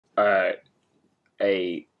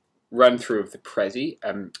a run through of the Prezi,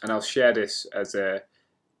 and I'll share this as a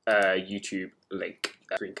YouTube link,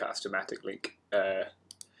 a Screencast-O-Matic link.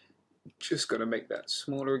 Just gonna make that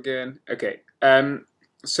smaller again. Okay,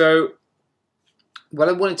 so what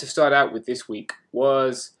I wanted to start out with this week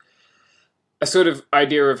was a sort of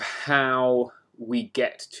idea of how we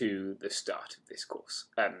get to the start of this course.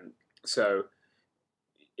 So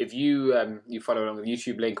if you follow along with the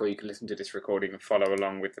YouTube link, or you can listen to this recording and follow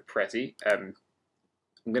along with the Prezi, I'm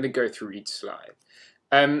going to go through each slide.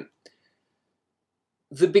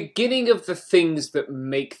 The beginning of the things that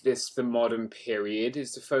make this the modern period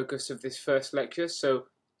is the focus of this first lecture. So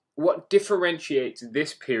what differentiates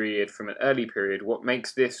this period from an early period, what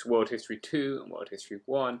makes this World History 2 and World History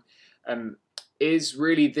 1, is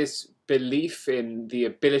really this belief in the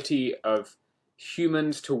ability of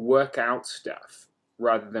humans to work out stuff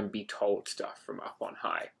rather than be told stuff from up on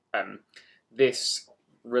high. This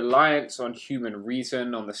reliance on human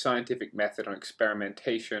reason, on the scientific method, on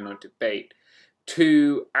experimentation, on debate,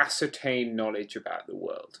 to ascertain knowledge about the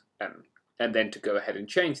world, and then to go ahead and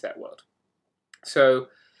change that world. So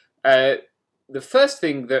the first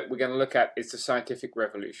thing that we're going to look at is the scientific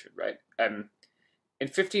revolution, right? In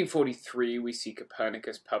 1543, we see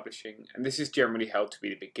Copernicus publishing, and this is generally held to be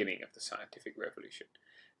the beginning of the scientific revolution.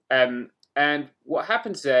 And what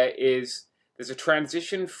happens there is there's a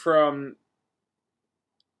transition from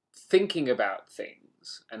thinking about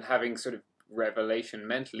things and having sort of revelation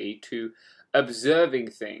mentally to observing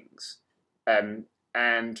things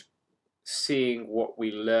and seeing what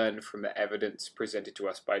we learn from the evidence presented to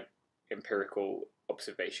us by empirical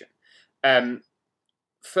observation.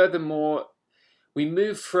 Furthermore, we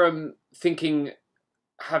move from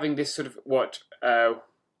having this sort of what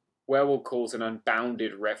Whewell calls an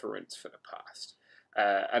unbounded reverence for the past.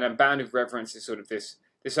 An unbounded reverence is sort of this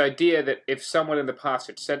idea that if someone in the past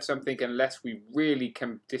had said something, unless we really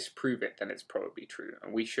can disprove it, then it's probably true,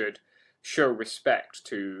 and we should show respect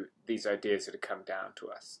to these ideas that have come down to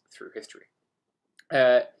us through history.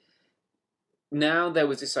 Now there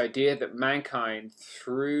was this idea that mankind,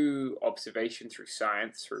 through observation, through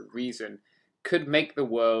science, through reason, could make the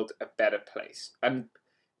world a better place. And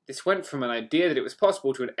this went from an idea that it was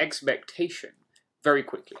possible to an expectation very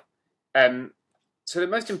quickly. So the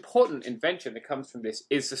most important invention that comes from this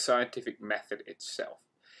is the scientific method itself,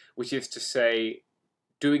 which is to say,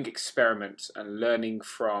 doing experiments and learning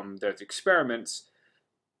from those experiments,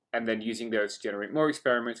 and then using those to generate more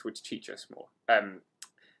experiments, which teach us more.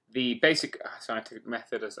 The basic scientific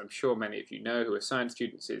method, as I'm sure many of you know who are science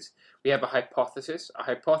students, is we have a hypothesis. A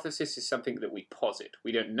hypothesis is something that we posit.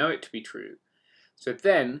 We don't know it to be true. So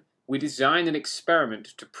then we design an experiment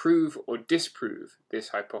to prove or disprove this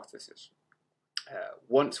hypothesis.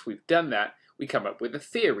 Once we've done that, we come up with a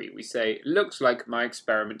theory. We say, it looks like my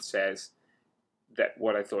experiment says that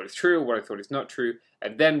what I thought is true, what I thought is not true,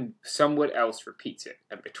 and then someone else repeats it.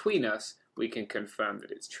 And between us, we can confirm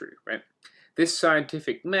that it's true, right? This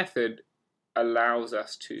scientific method allows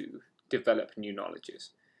us to develop new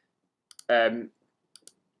knowledges. At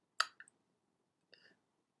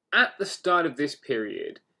the start of this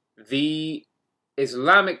period, the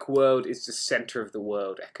Islamic world is the center of the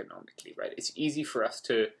world economically, right? It's easy for us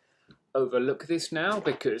to overlook this now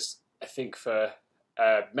because I think for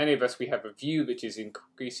many of us, we have a view which is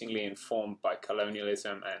increasingly informed by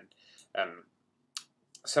colonialism and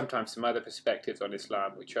sometimes some other perspectives on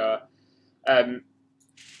Islam, which are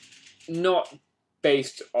not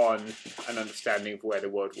based on an understanding of where the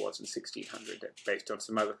world was in 1600, based on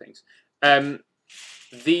some other things.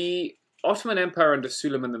 The Ottoman Empire under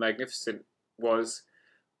Suleiman the Magnificent was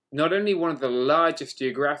not only one of the largest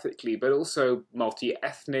geographically, but also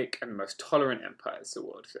multi-ethnic and most tolerant empires the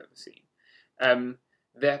world has ever seen.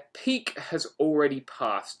 Their peak has already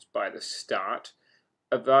passed by the start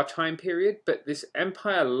of our time period, but this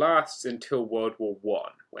empire lasts until World War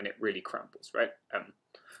I, when it really crumbles, right?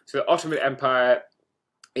 So the Ottoman Empire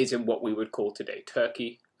is in what we would call today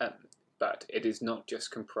Turkey, but it is not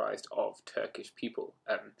just comprised of Turkish people.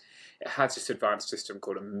 It has this advanced system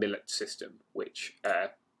called a millet system, which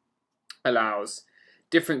allows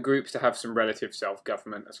different groups to have some relative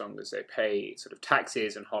self-government as long as they pay sort of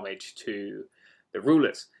taxes and homage to the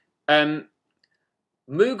rulers.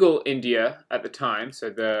 Mughal India at the time, so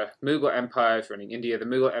the Mughal Empire is running India. The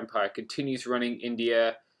Mughal Empire continues running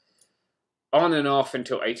India on and off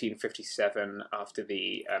until 1857 after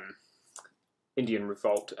the Indian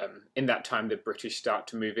Revolt. In that time, the British start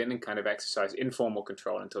to move in and kind of exercise informal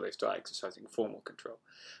control until they start exercising formal control.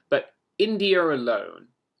 But India alone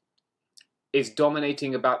is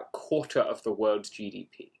dominating about a quarter of the world's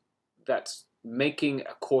GDP. That's making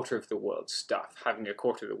a quarter of the world's stuff, having a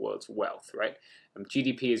quarter of the world's wealth, right?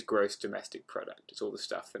 GDP is gross domestic product. It's all the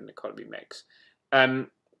stuff that an economy makes.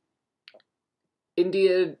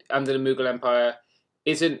 India, under the Mughal Empire,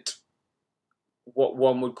 isn't what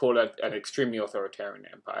one would call an extremely authoritarian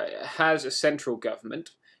empire. It has a central government,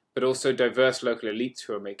 but also diverse local elites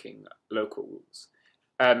who are making local rules.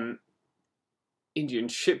 Indian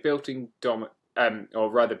shipbuilding,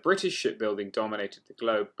 or rather British shipbuilding, dominated the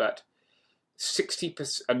globe, but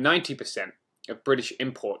 90% of British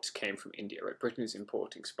imports came from India. Right? Britain is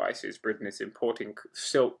importing spices. Britain is importing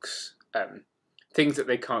silks, things that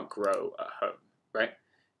they can't grow at home. Right?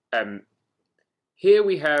 Here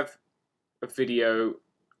we have a video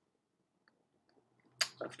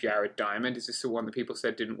of Jared Diamond. Is this the one that people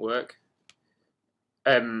said didn't work?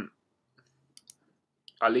 I'll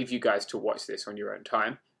leave you guys to watch this on your own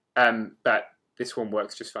time, but this one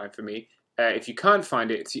works just fine for me. If you can't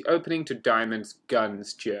find it, it's the opening to Diamond's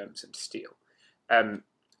Guns, Germs, and Steel. And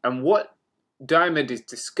what Diamond is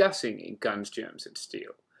discussing in Guns, Germs, and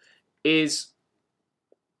Steel is...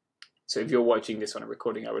 So if you're watching this on a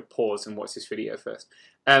recording, I would pause and watch this video first.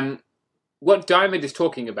 What Diamond is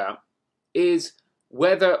talking about is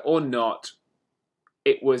whether or not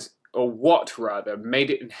it was, or what rather, made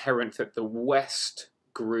it inherent that the West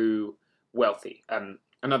grew wealthy.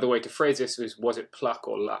 Another way to phrase this was it pluck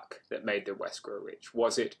or luck that made the West grow rich?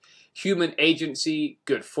 Was it human agency,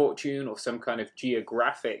 good fortune, or some kind of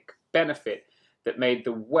geographic benefit that made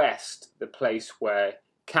the West the place where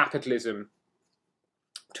capitalism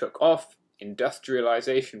took off,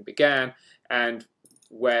 industrialization began, and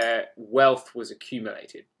where wealth was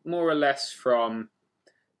accumulated, more or less from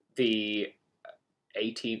the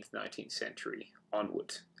 18th, 19th century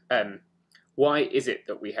onwards. Why is it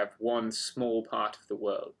that we have one small part of the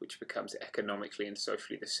world which becomes economically and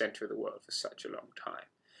socially the center of the world for such a long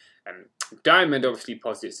time? Diamond obviously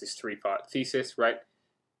posits this three-part thesis, right?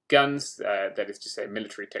 Guns, that is to say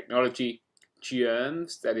military technology.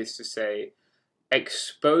 Germs, that is to say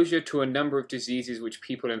exposure to a number of diseases which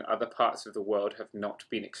people in other parts of the world have not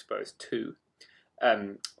been exposed to.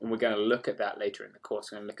 And we're going to look at that later in the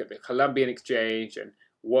course. We're going to look at the Columbian Exchange and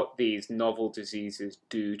what these novel diseases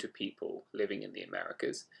do to people living in the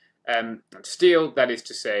Americas. And steel, that is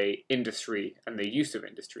to say industry and the use of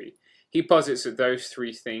industry. He posits that those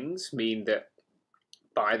three things mean that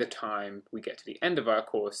by the time we get to the end of our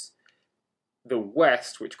course, the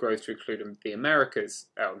West, which grows to include the Americas,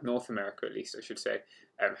 North America at least I should say,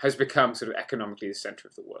 has become sort of economically the center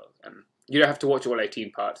of the world. You don't have to watch all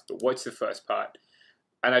 18 parts, but watch the first part,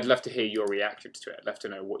 and I'd love to hear your reactions to it. I'd love to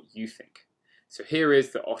know what you think. So here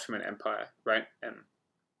is the Ottoman Empire, right,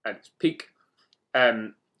 at its peak.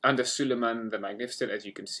 Under Suleiman the Magnificent, as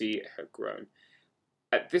you can see, it had grown.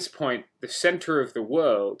 At this point, the center of the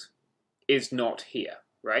world is not here,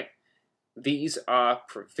 right? These are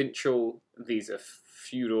provincial, these are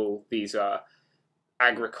feudal, these are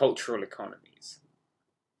agricultural economies.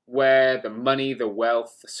 Where the money, the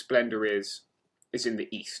wealth, the splendor is in the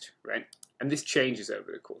East, right? And this changes over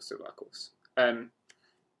the course of our course.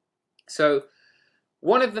 So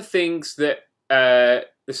one of the things that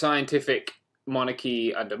the scientific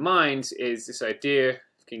monarchy undermines is this idea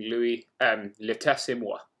of King Louis, l'état c'est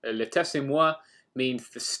moi. L'état c'est moi means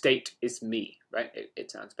the state is me, right?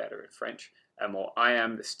 It sounds better in French, or I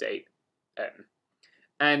am the state.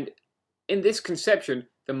 And in this conception,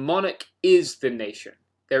 the monarch is the nation.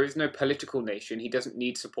 There is no political nation. He doesn't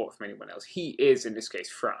need support from anyone else. He is, in this case,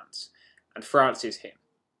 France, and France is him.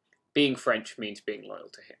 Being French means being loyal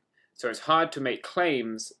to him. So it's hard to make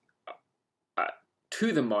claims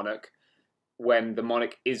to the monarch when the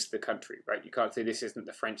monarch is the country, right? You can't say this isn't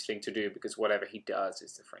the French thing to do because whatever he does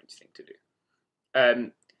is the French thing to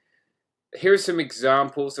do. Here are some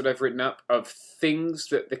examples that I've written up of things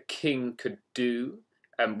that the king could do,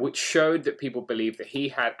 which showed that people believed that he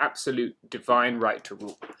had absolute divine right to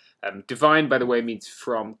rule. Divine, by the way, means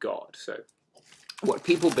from God. So what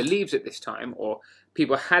people believed at this time, or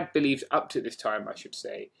people had believed up to this time, I should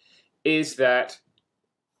say, is that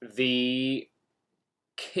the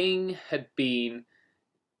king had been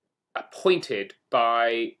appointed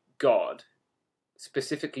by God,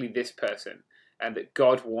 specifically this person, and that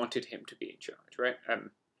God wanted him to be in charge, right?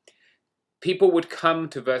 People would come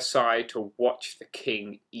to Versailles to watch the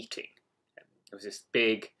king eating. There was this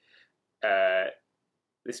big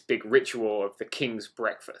ritual of the king's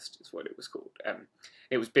breakfast, is what it was called.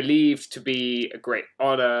 It was believed to be a great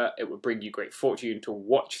honor. It would bring you great fortune to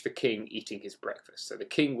watch the king eating his breakfast. So the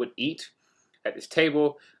king would eat at this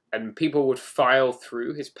table, and people would file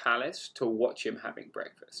through his palace to watch him having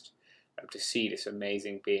breakfast, to see this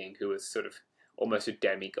amazing being who was sort of almost a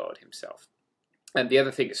demigod himself. And the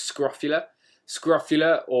other thing is scrofula.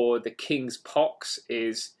 Scrofula, or the king's pox,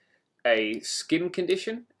 is a skin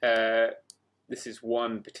condition. This is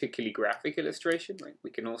one particularly graphic illustration. Right?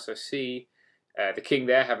 We can also see the king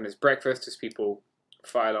there having his breakfast as people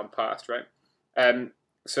file on past. Right.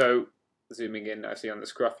 So zooming in nicely on the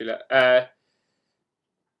scrofula.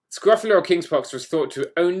 Scrofula or king's pox was thought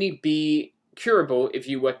to only be curable if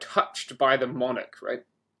you were touched by the monarch. Right.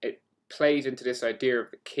 It plays into this idea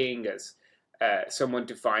of the king as someone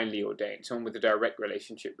divinely ordained, someone with a direct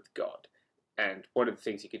relationship with God. And one of the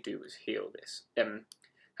things he could do was heal this.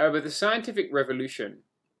 However, the scientific revolution,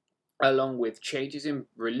 along with changes in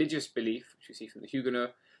religious belief, which we see from the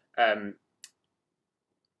Huguenots,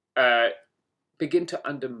 begin to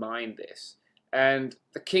undermine this. And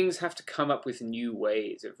the kings have to come up with new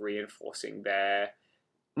ways of reinforcing their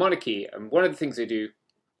monarchy. And one of the things they do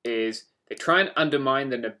is they try and undermine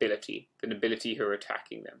the nobility who are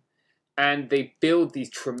attacking them. And they build these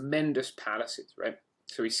tremendous palaces, right?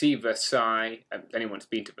 So we see Versailles. If anyone's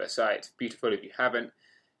been to Versailles, it's beautiful. If you haven't,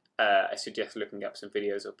 I suggest looking up some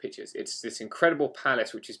videos or pictures. It's this incredible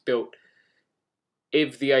palace which is built.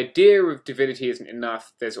 If the idea of divinity isn't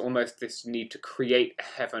enough, there's almost this need to create a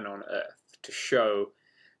heaven on earth to show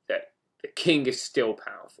that the king is still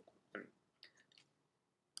powerful.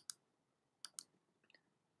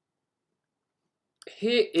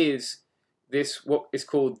 Here is this, what is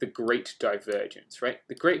called the Great Divergence, right?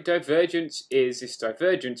 The Great Divergence is this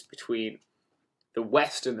divergence between the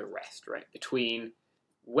West and the rest, right? Between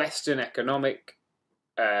Western economic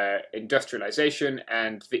industrialization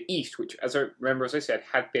and the East, which, as I said,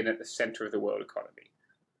 had been at the center of the world economy.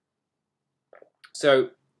 So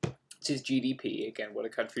this is GDP, again, what a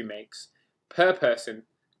country makes per person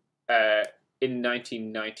in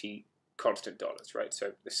 1990 constant dollars, right?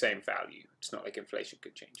 So the same value. It's not like inflation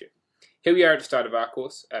could change it. Here we are at the start of our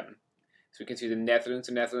course. So we can see the Netherlands.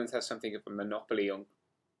 The Netherlands has something of a monopoly on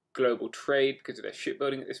global trade because of their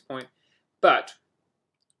shipbuilding at this point. But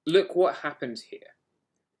look what happens here.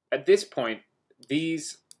 At this point,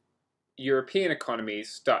 these European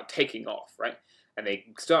economies start taking off, right? And they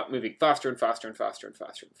start moving faster and faster and faster and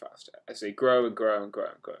faster and faster as they grow and grow and grow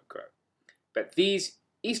and grow and grow. But these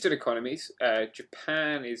Eastern economies,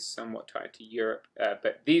 Japan is somewhat tied to Europe,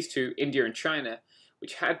 but these two, India and China,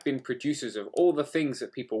 which had been producers of all the things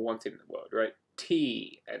that people wanted in the world, right?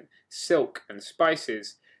 Tea and silk and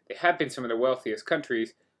spices. They had been some of the wealthiest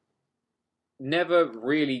countries. Never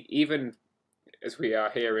really, even as we are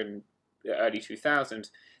here in the early 2000s,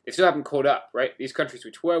 they still haven't caught up, right? These countries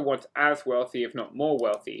which were once as wealthy, if not more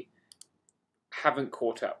wealthy, haven't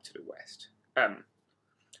caught up to the West.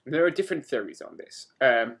 There are different theories on this.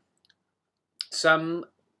 Some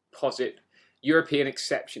posit European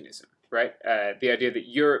exceptionism, right? The idea that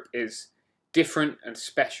Europe is different and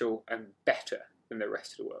special and better than the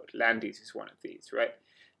rest of the world. Landis is one of these, right?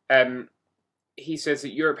 He says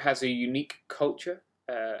that Europe has a unique culture,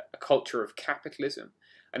 a culture of capitalism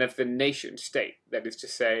and of the nation state. That is to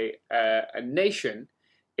say, a nation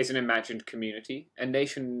is an imagined community. A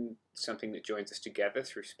nation is something that joins us together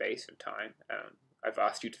through space and time. I've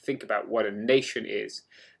asked you to think about what a nation is.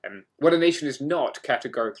 What a nation is not,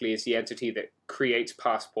 categorically, is the entity that creates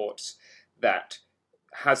passports, that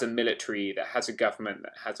has a military, that has a government,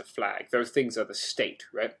 that has a flag. Those things are the state,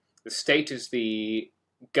 right? The state is the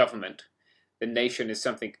government. The nation is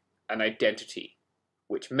something, an identity,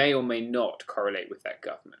 which may or may not correlate with that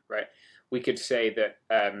government, right? We could say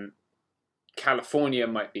that California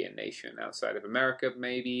might be a nation outside of America,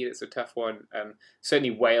 maybe. It's a tough one.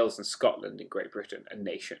 Certainly Wales and Scotland in Great Britain are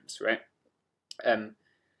nations, right?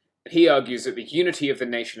 He argues that the unity of the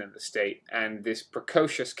nation and the state and this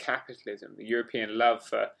precocious capitalism, the European love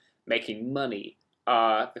for making money,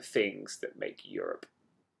 are the things that make Europe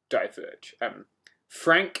diverge.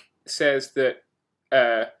 Frank says that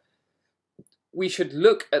we should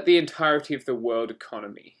look at the entirety of the world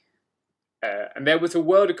economy. And there was a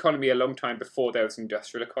world economy a long time before there was an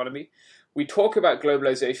industrial economy. We talk about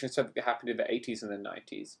globalization, something that happened in the 80s and the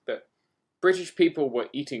 90s, but British people were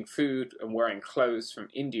eating food and wearing clothes from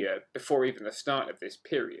India before even the start of this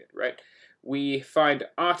period, right? We find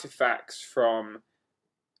artifacts from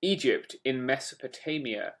Egypt in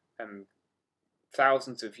Mesopotamia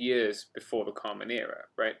thousands of years before the Common Era,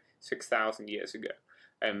 right? 6,000 years ago.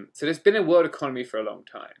 So there's been a world economy for a long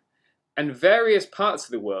time. And various parts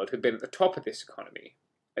of the world have been at the top of this economy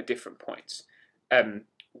at different points.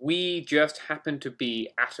 We just happen to be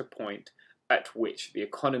at a point at which the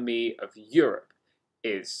economy of Europe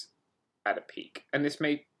is at a peak. And this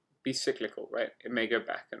may be cyclical, right? It may go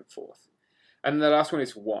back and forth. And the last one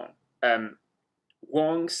is Wong.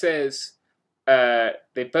 Wong says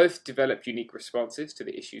they both developed unique responses to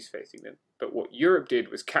the issues facing them. But what Europe did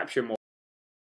was capture more